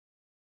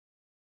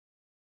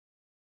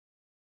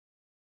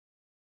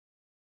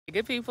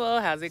Good people,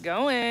 how's it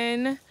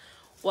going?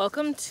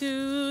 Welcome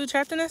to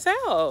Trapped in the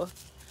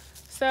South.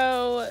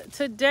 So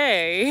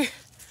today,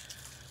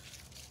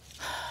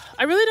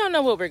 I really don't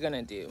know what we're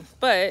gonna do,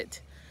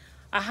 but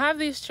I have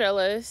these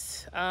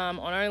trellis on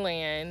our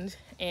land,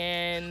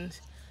 and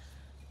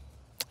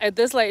at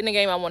this late in the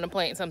game, I want to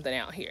plant something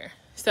out here.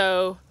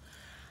 So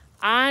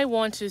I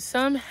want to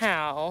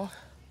somehow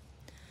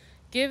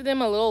give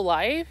them a little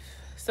life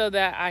so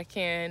that I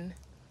can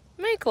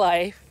make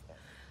life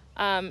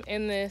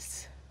in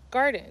this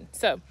garden.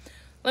 So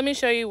let me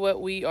show you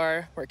what we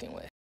are working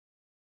with.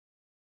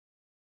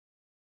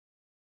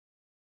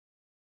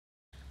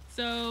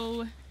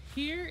 So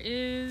here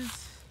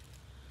is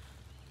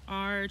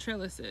our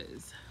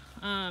trellises.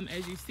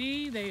 As you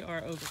see, they are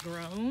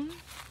overgrown.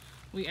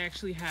 We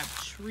actually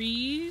have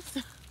trees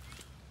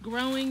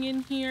growing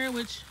in here,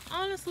 which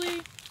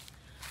honestly,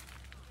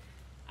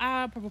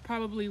 I'll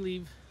probably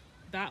leave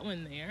that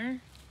one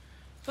there.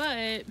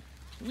 But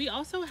we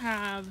also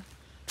have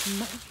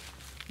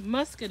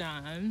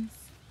muscadines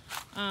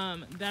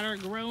that are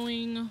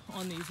growing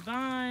on these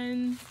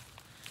vines,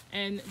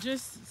 and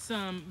just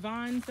some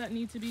vines that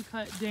need to be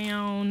cut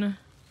down.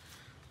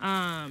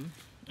 And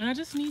I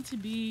just need to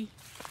be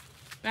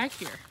back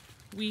here.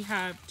 We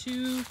have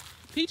 2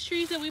 peach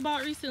trees that we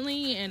bought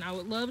recently, and I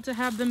would love to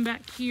have them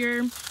back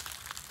here.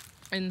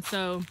 And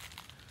so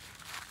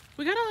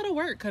we got a lot of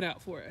work cut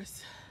out for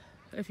us,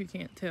 if you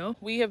can't tell.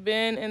 We have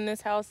been in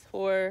this house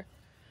for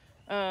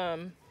a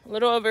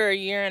little over a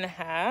year and a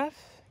half,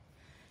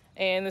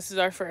 and this is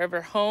our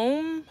forever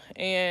home.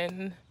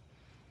 And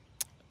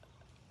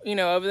you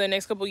know, over the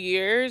next couple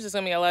years, there's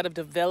gonna be a lot of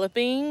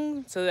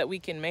developing so that we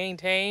can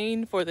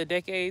maintain for the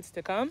decades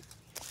to come.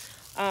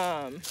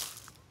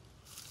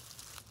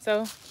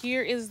 So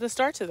here is the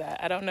start to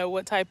that. I don't know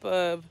what type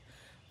of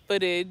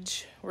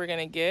footage we're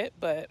gonna get,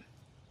 but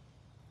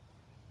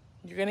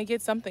you're gonna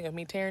get something of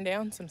me tearing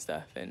down some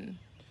stuff and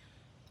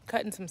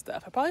cutting some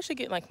stuff. I probably should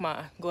get like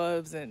my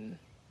gloves and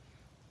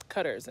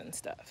cutters and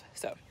stuff.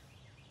 So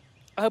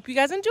I hope you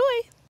guys enjoy.